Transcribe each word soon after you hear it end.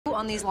Who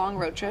on these long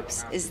road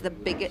trips has the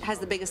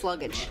biggest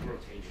luggage?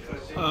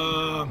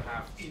 I'm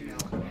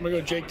gonna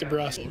go Jake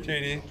DeBrusque.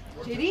 JD.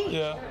 JD?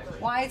 Yeah.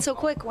 Why so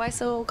quick? Why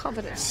so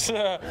confident?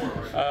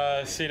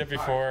 Seen it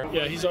before.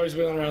 Yeah, he's always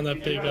been around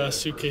that big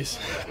suitcase.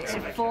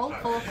 Full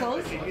of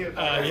clothes?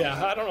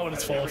 Yeah, I don't know what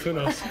it's full of. Who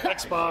knows?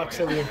 Xbox,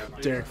 everything.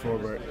 Derek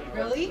Forbert.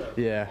 Really?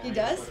 Yeah. He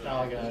does?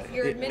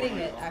 You're admitting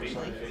it,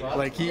 actually.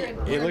 Like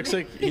it looks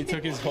like he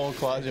took his whole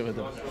closet with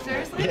him.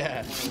 Seriously?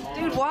 Yeah.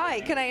 Dude,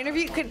 why? Can I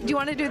interview? Do you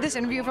want to do this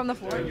interview from the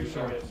floor?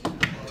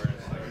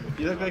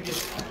 You look like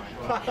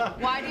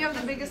Why do you have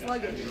the biggest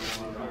luggage?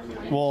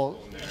 Well,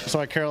 so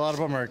I care a lot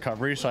about my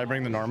recovery, so I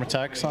bring the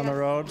Normatex on the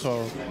road.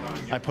 So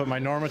I put my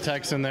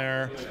Normatex in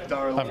there.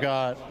 I've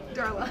got.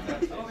 Darla.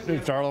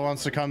 If Darla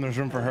wants to come, there's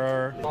room for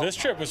her. This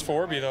trip was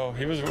Forby though.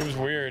 It was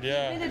weird,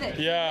 yeah. He did it.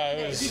 Yeah,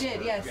 it was. He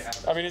did,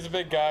 yes. I mean, he's a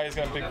big guy. He's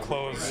got big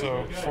clothes,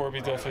 so Forby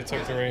definitely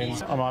took the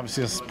reins. I'm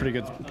obviously just pretty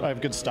good. I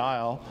have good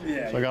style.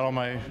 So I got all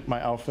my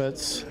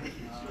outfits.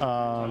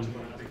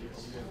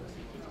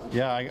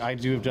 Yeah, I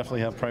do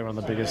definitely have probably one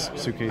of the biggest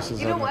suitcases.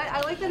 You know what?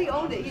 I like that he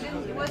owned it.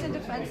 He wasn't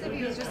defensive.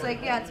 He was just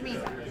like, yeah, it's me.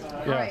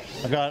 Yeah, Right.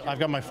 I've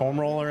got my foam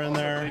roller in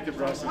there.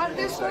 Why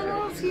there's foam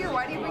rolls here?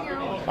 Why do you bring your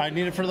own? I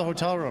need it for the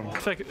hotel room. I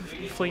feel like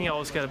Flingy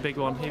always got a big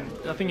one.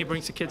 I think he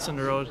brings the kids on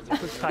the road,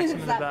 packs them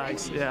in the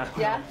bags. Yeah.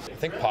 Yeah. I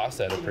think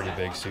Pasta had a pretty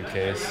big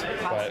suitcase,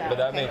 but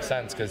that makes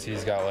sense because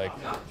he's got like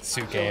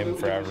suit game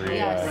for every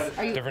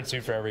different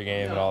suit for every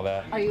game and all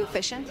that. Are you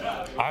efficient?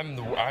 I'm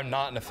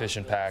not an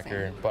efficient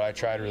packer, but I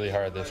tried really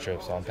hard this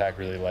trip, so I'm packed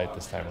really light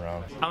this time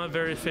around. I'm a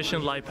very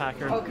efficient light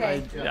packer.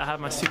 Okay. I have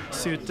my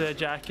suit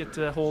jacket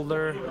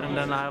holder, and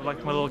then I have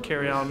like my little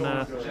carry-on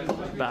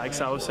bag.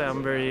 So I would say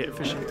I'm very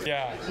efficient.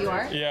 Yeah. You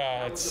are?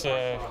 Yeah, it's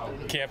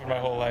camping my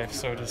whole life,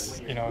 so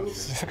just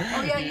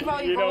Oh yeah, you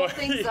probably roll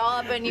things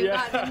up and you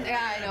got. Yeah,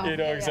 I know. You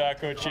know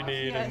exactly what you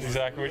need and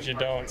exactly what you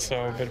don't.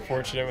 So I've been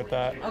fortunate with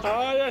that.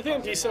 Yeah, I think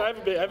I'm decent. I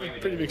have a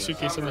pretty big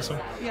suitcase in this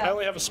one. Yeah. I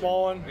only have a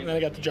small one, and then I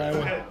got the giant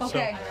one.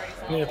 Okay.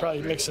 So I need to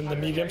probably mix in the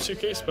medium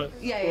suitcase, but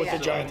Yeah. with the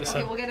giant this Okay,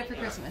 time. we'll get it for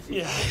Christmas.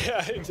 Yeah,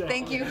 exactly.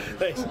 Thank you.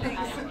 Thanks.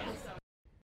 Thanks.